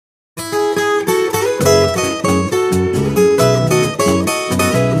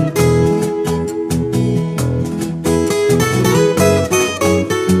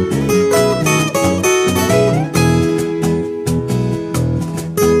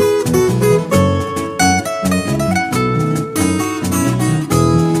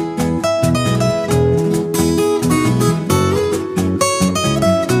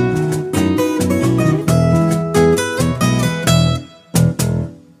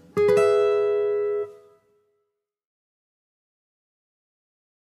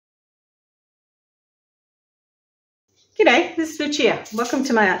G'day, this is Lucia. Welcome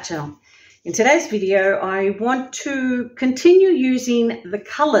to my art channel. In today's video, I want to continue using the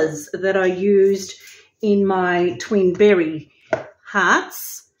colours that I used in my twin berry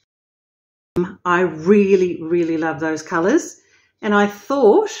hearts. I really love those colours, and I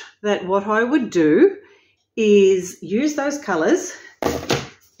thought that what I would do is use those colours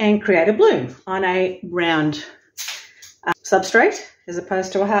and create a bloom on a round substrate as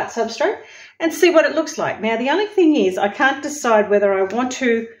opposed to a heart substrate, and see what it looks like. Now, the only thing is I can't decide whether I want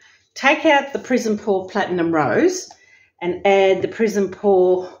to take out the Prizm Pour Platinum Rose and add the Prizm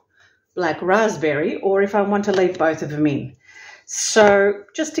Pour Black Raspberry, or if I want to leave both of them in. So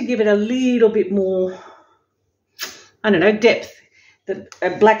just to give it a little bit more, I don't know, depth. The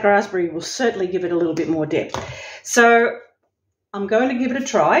Black Raspberry will certainly give it a little bit more depth. So I'm going to give it a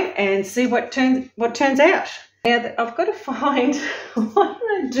try and see what turns out. Now, I've got to find what I'm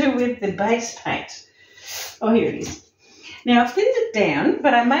going to do with the base paint. Oh, here it is. Now, I've thinned it down,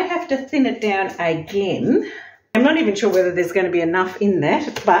 but I may have to thin it down again. I'm not even sure whether there's going to be enough in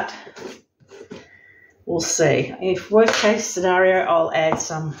that, but we'll see. If worst case scenario, I'll add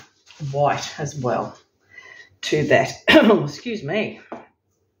some white as well to that. Excuse me.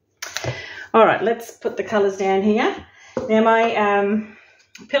 All right, let's put the colours down here. Now, my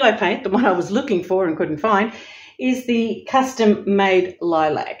pillow paint, the one I was looking for and couldn't find, is the custom made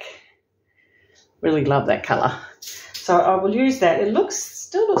Lilac. Really love that colour. So I will use that. It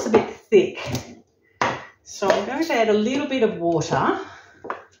still looks a bit thick. So I'm going to add a little bit of water. I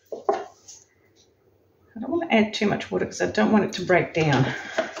don't want to add too much water because I don't want it to break down.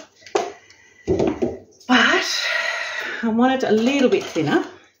 But I want it a little bit thinner.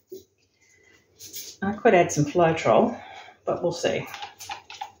 I could add some Floetrol, but we'll see.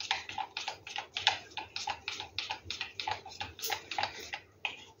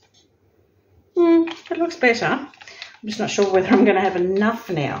 It looks better. I'm just not sure whether I'm going to have enough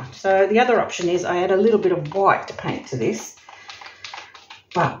now. So the other option is I add a little bit of white to paint to this.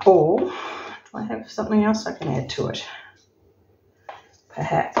 Or do I have something else I can add to it?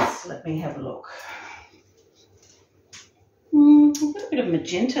 Perhaps. Let me have a look. I've got a bit of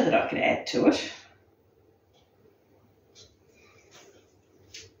magenta that I could add to it.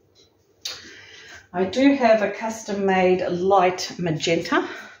 I do have a custom-made Light Magenta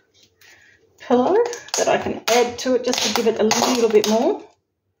pillow that I can add to it just to give it a little bit more.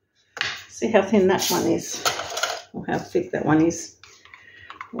 See how thin that one is, or how thick that one is.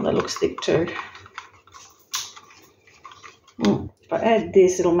 Well, that looks thick too. If I add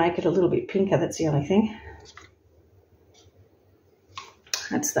this, it'll make it a little bit pinker, that's the only thing.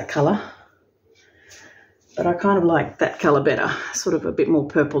 That's that colour. But I kind of like that colour better, sort of a bit more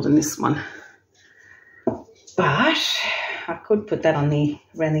purple than this one. But I could put that on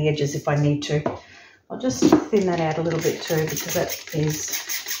around the edges if I need to. I'll just thin that out a little bit too, because that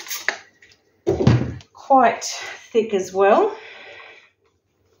is quite thick as well.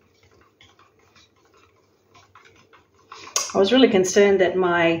 I was really concerned that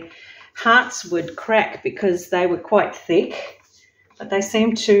my hearts would crack because they were quite thick, but they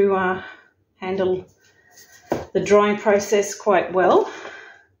seem to handle the drying process quite well.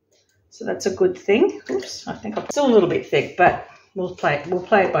 So that's a good thing. Oops, I think I'm still a little bit thick, but we'll play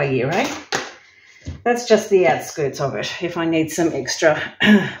it by ear, eh? That's just the outskirts of it if I need some extra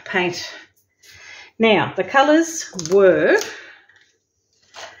paint. Now, the colours were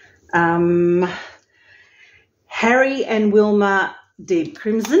Harry and Wilma Deep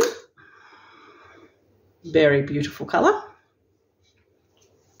Crimson. Very beautiful colour.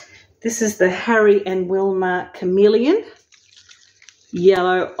 This is the Harry and Wilma Chameleon.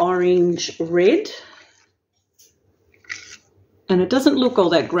 Yellow, orange, red. And it doesn't look all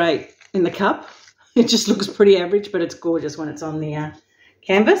that great in the cup. It just looks pretty average, but it's gorgeous when it's on the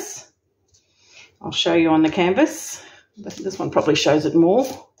canvas. I'll show you on the canvas. This one probably shows it more.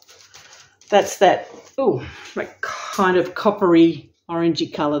 That's that, like kind of coppery,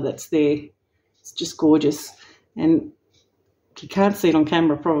 orangey colour that's there. It's just gorgeous. And you can't see it on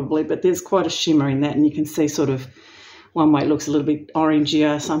camera probably, but there's quite a shimmer in that, and you can see sort of one way it looks a little bit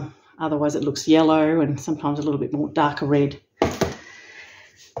orangier, otherwise it looks yellow, and sometimes a little bit more darker red.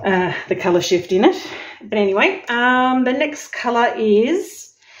 The colour shift in it. But anyway, the next colour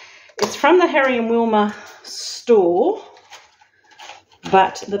it's from the Harry and Wilma store,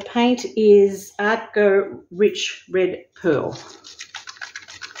 but the paint is ARTKO Rich Red Pearl.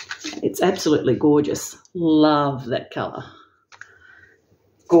 It's absolutely gorgeous. Love that colour.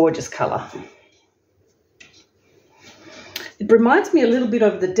 Gorgeous colour. It reminds me a little bit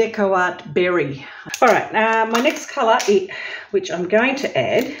of the Deco Art Berry. All right, my next colour, which I'm going to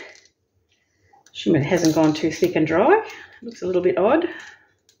add, It hasn't gone too thick and dry. It looks a little bit odd.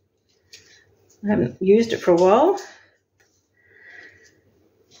 I haven't used it for a while.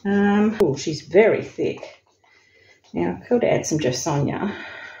 Oh, she's very thick. Now, I could add some Josonja.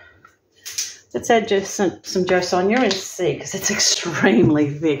 Let's add just some Josonja and see, because it's extremely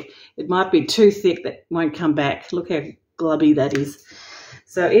thick. It might be too thick that won't come back. Look how glubby that is.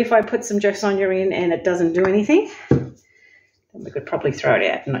 So if I put some Josonja in and it doesn't do anything, then we could probably throw it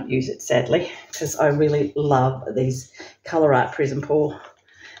out and not use it, sadly, because I really love these Colourarte Prizm Pour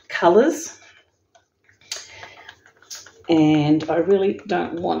colours. And I really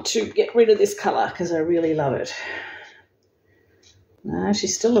don't want to get rid of this colour because I really love it. No,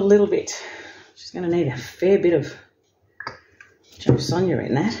 she's still a little bit. She's going to need a fair bit of Josonja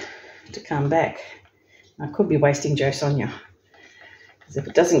in that to come back. I could be wasting Josonja, because if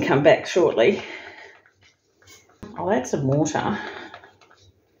it doesn't come back shortly, I'll add some water.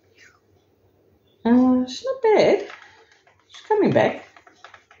 She's not bad. She's coming back.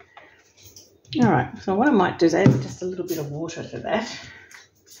 All right, so what I might do is add just a little bit of water to that,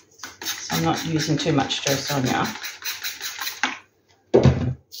 so I'm not using too much Josonja.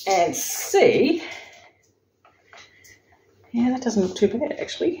 And see, yeah, that doesn't look too bad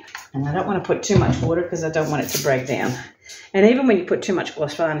actually. And I don't want to put too much water because I don't want it to break down. And even when you put too much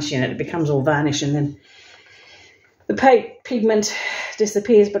gloss varnish in it, it becomes all varnish and then the pigment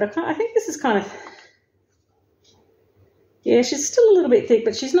disappears. But I think this is kind of, yeah, she's still a little bit thick,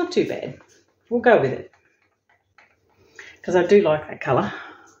 but she's not too bad. We'll go with it because I do like that colour.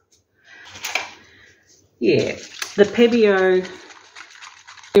 Yeah, the Pebeo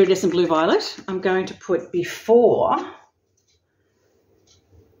Iridescent Blue Violet I'm going to put before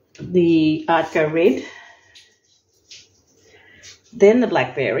the ARTKO Red, then the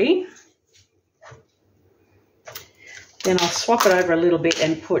Blackberry, then I'll swap it over a little bit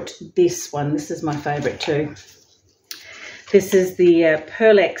and put this one. This is my favourite too. This is the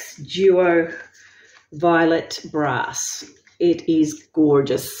Pearlex Duo Violet Brass. It is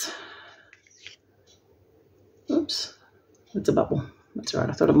gorgeous. Oops, it's a bubble. That's right,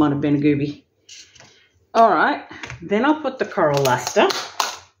 I thought it might have been a gooby. All right, then I'll put the Coral Lustre.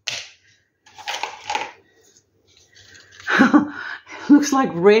 Looks like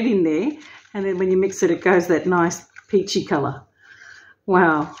red in there, and then when you mix it, it goes that nice peachy colour.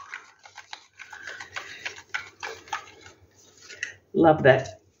 Wow. Love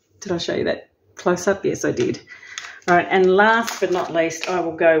that. Did I show you that close up? Yes, I did. All right, and last but not least, I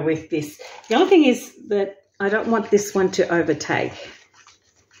will go with this. The only thing is that I don't want this one to overtake.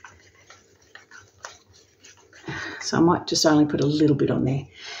 So I might just only put a little bit on there.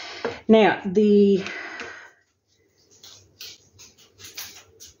 Now, the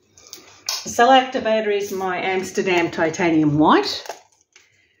cell activator is my Amsterdam Titanium White.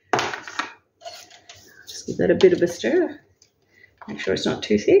 Just give that a bit of a stir. Make sure it's not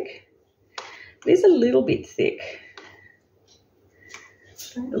too thick. It is a little bit thick.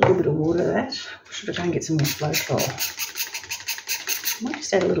 Add a little bit of water to that. Or should I go and get some more Floetrol? I might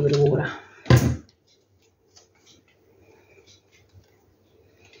just add a little bit of water.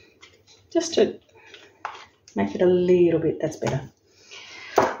 Just to make it a little bit, that's better.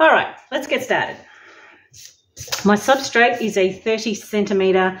 All right, let's get started. My substrate is a 30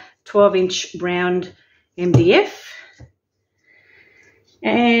 centimetre, 12-inch round MDF.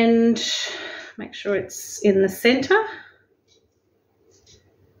 And make sure it's in the centre.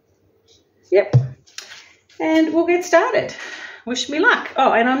 Yep. And we'll get started. Wish me luck.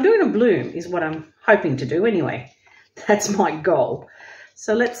 Oh, and I'm doing a bloom is what I'm hoping to do anyway. That's my goal.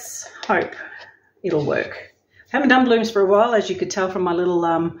 So let's hope it'll work. I haven't done blooms for a while, as you could tell from my little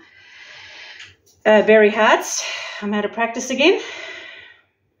berry hearts. I'm out of practice again.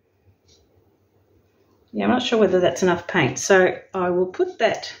 Yeah, I'm not sure whether that's enough paint. So I will put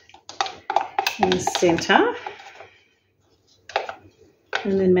that in the centre.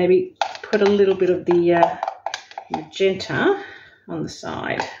 And then maybe put a little bit of the magenta on the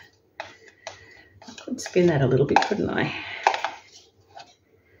side. I could spin that a little bit, couldn't I?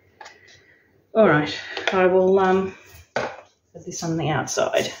 All right, I will put this on the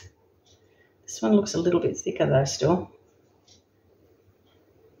outside. This one looks a little bit thicker though still.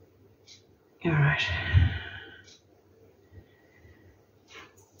 All right.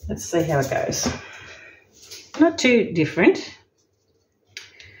 Let's see how it goes. Not too different,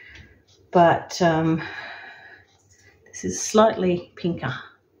 but this is slightly pinker.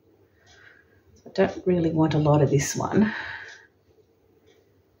 I don't really want a lot of this one.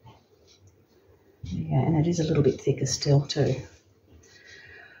 Yeah, and it is a little bit thicker still too.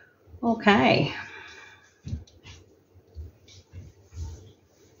 Okay.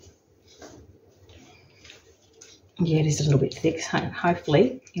 Yeah, it is a little bit thick, so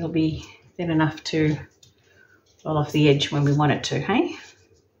hopefully it'll be thin enough to fall off the edge when we want it to, hey?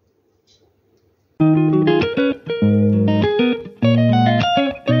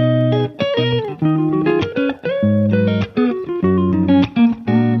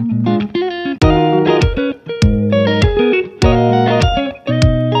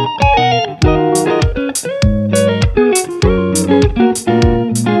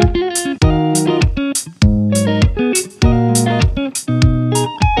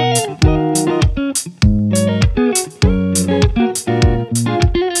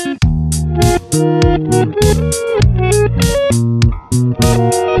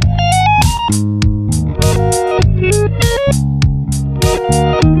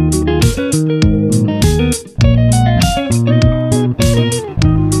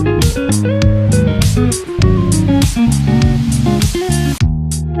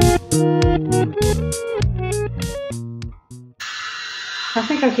 I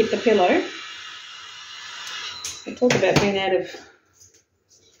think I've hit the pillow. I talk about being out of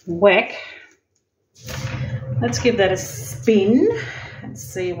whack. Let's give that a spin and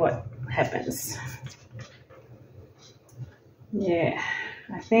see what happens. Yeah,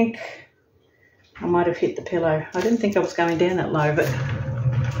 I think I might have hit the pillow. I didn't think I was going down that low, but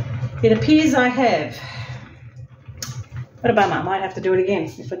it appears I have. What a bummer, I might have to do it again.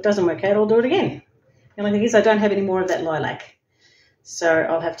 If it doesn't work out, I'll do it again. The only thing is I don't have any more of that lilac, so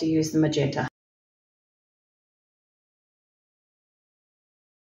I'll have to use the magenta.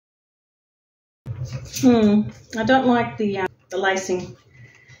 I don't like the lacing.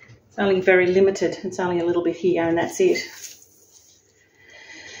 It's only very limited. It's only a little bit here and that's it.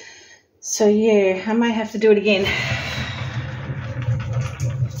 So yeah, I may have to do it again.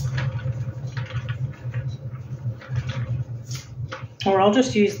 Or I'll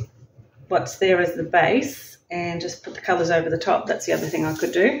just use what's there as the base and just put the colours over the top. That's the other thing I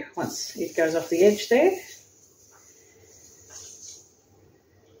could do once it goes off the edge there.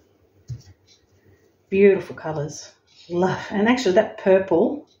 Beautiful colours. Love. And actually that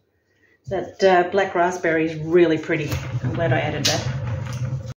purple, that black raspberry is really pretty. I'm glad I added that.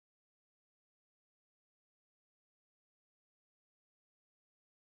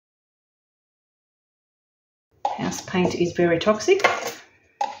 House paint is very toxic.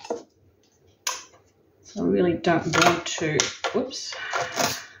 So I really don't want to, whoops,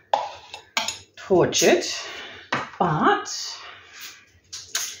 torch it, but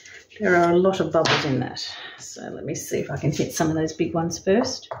there are a lot of bubbles in that. So let me see if I can hit some of those big ones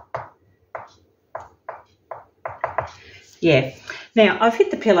first. Yeah, now I've hit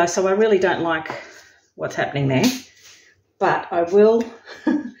the pillow, so I really don't like what's happening there, but I will,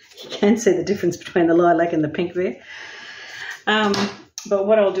 you can see the difference between the lilac and the pink there. But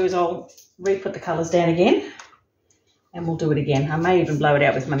what I'll do is I'll re-put the colours down again and we'll do it again. I may even blow it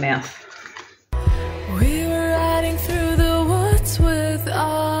out with my mouth. We were riding through the woods with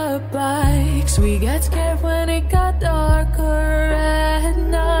our bikes. We got scared when it got darker at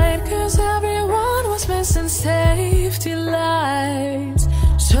night, 'cause everyone was missing safety lights.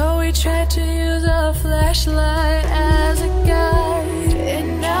 So we tried to use a flashlight as a guide.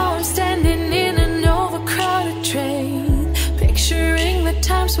 And now I'm standing in an overcrowded train, picturing the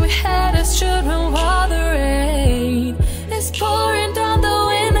times we had as children while the rain is pouring down the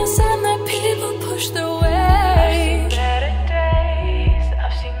windows and the people push their way.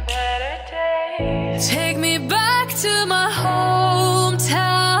 I've seen better days. Take me back to my hometown.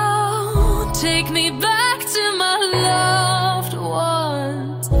 Take me back to my loved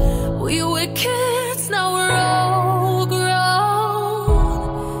ones. We were kids, now we're all grown.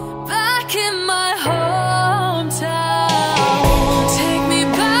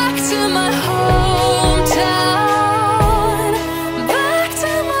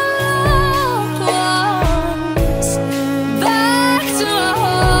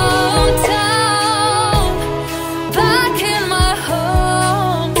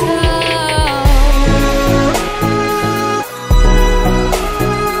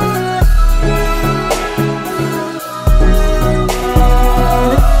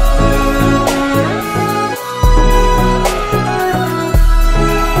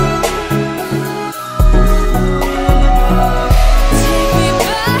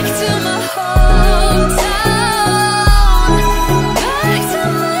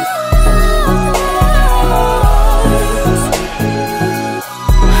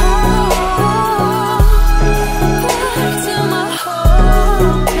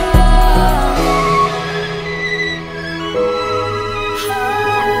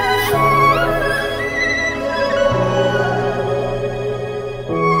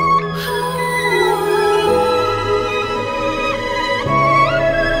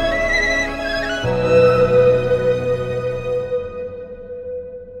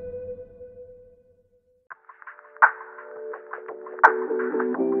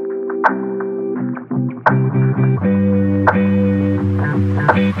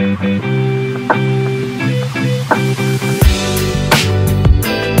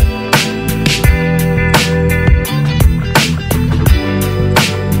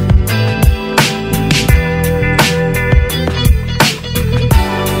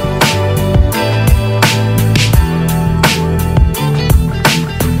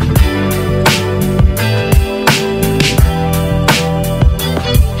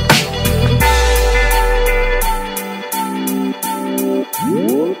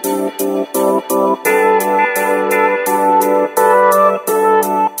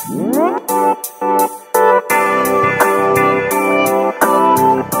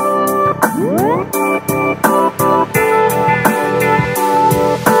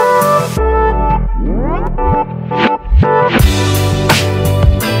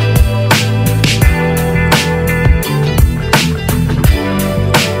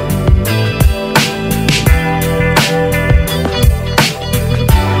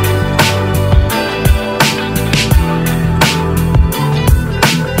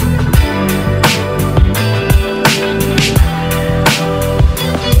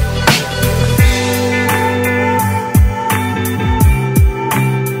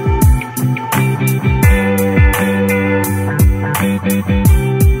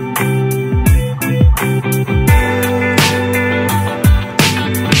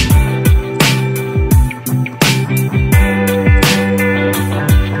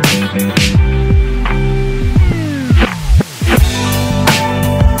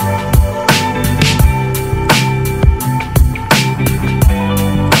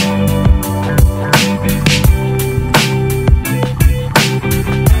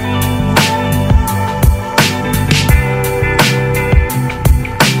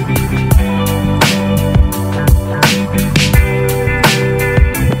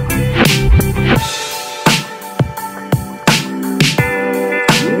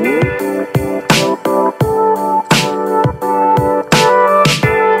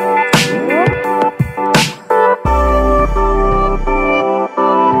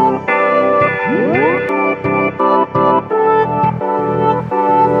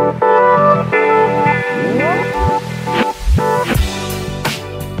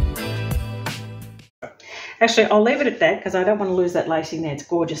 Actually, I'll leave it at that because I don't want to lose that lacing there. It's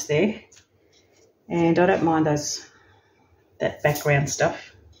gorgeous there. And I don't mind that background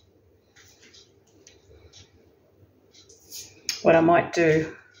stuff. What I might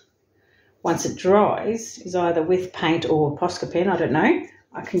do once it dries is either with paint or Posca pen, I don't know.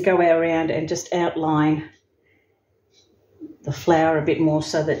 I can go around and just outline the flower a bit more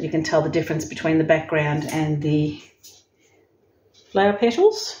so that you can tell the difference between the background and the flower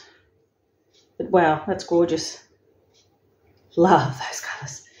petals. But wow, that's gorgeous. Love those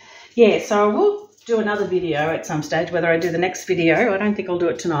colours. Yeah, so I will do another video at some stage, whether I do the next video. I don't think I'll do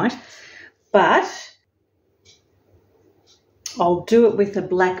it tonight, but I'll do it with a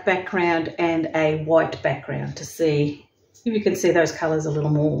black background and a white background to see if you can see those colours a little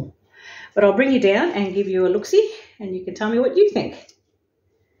more. But I'll bring you down and give you a look-see and you can tell me what you think.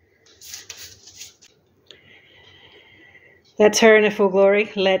 That's her in her full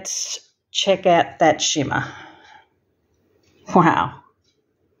glory. Let's check out that shimmer. Wow.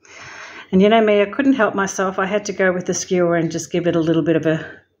 And you know me, I couldn't help myself. I had to go with the skewer and just give it a little bit of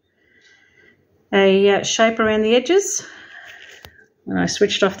a shape around the edges. When I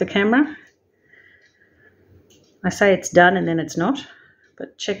switched off the camera, I say it's done and then it's not,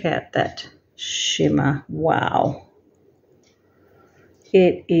 but check out that shimmer. Wow.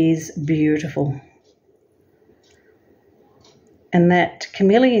 It is beautiful. And that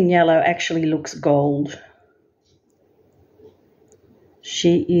chameleon yellow actually looks gold.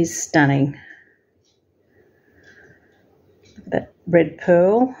 She is stunning. Look at that red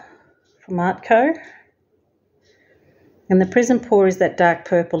pearl from ARTKO. And the Prizm Pour is that dark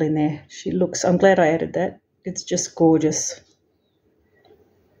purple in there. She looks, I'm glad I added that. It's just gorgeous.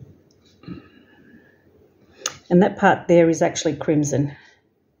 And that part there is actually Crimson.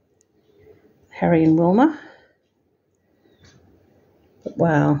 Harry and Wilma. But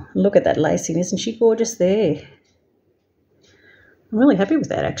wow, look at that lacing. Isn't she gorgeous there? I'm really happy with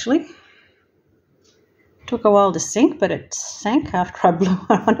that actually. Took a while to sink, but it sank after I blew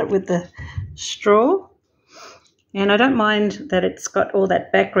on it with the straw. And I don't mind that it's got all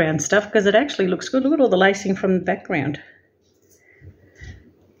that background stuff because it actually looks good. Look at all the lacing from the background.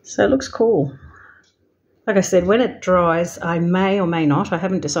 So it looks cool. Like I said, when it dries, I may or may not, I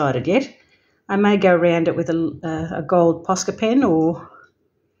haven't decided yet, I may go around it with a gold Posca pen or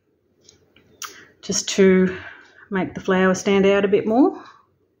just to make the flower stand out a bit more.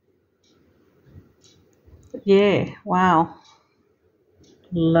 But yeah, wow.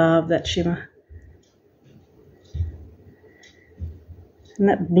 Love that shimmer. And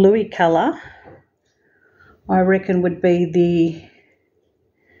that bluey colour, I reckon, would be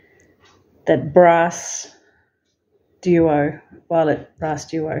that brass duo, violet brass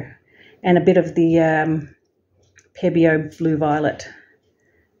duo, and a bit of the Pebeo blue violet.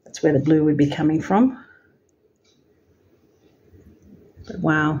 That's where the blue would be coming from. But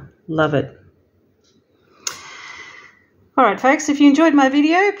wow, love it. All right, folks, if you enjoyed my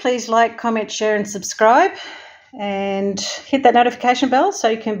video, please like, comment, share and subscribe, and hit that notification bell so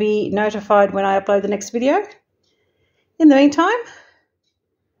you can be notified when I upload the next video. In the meantime,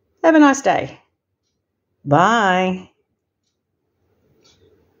 have a nice day. Bye.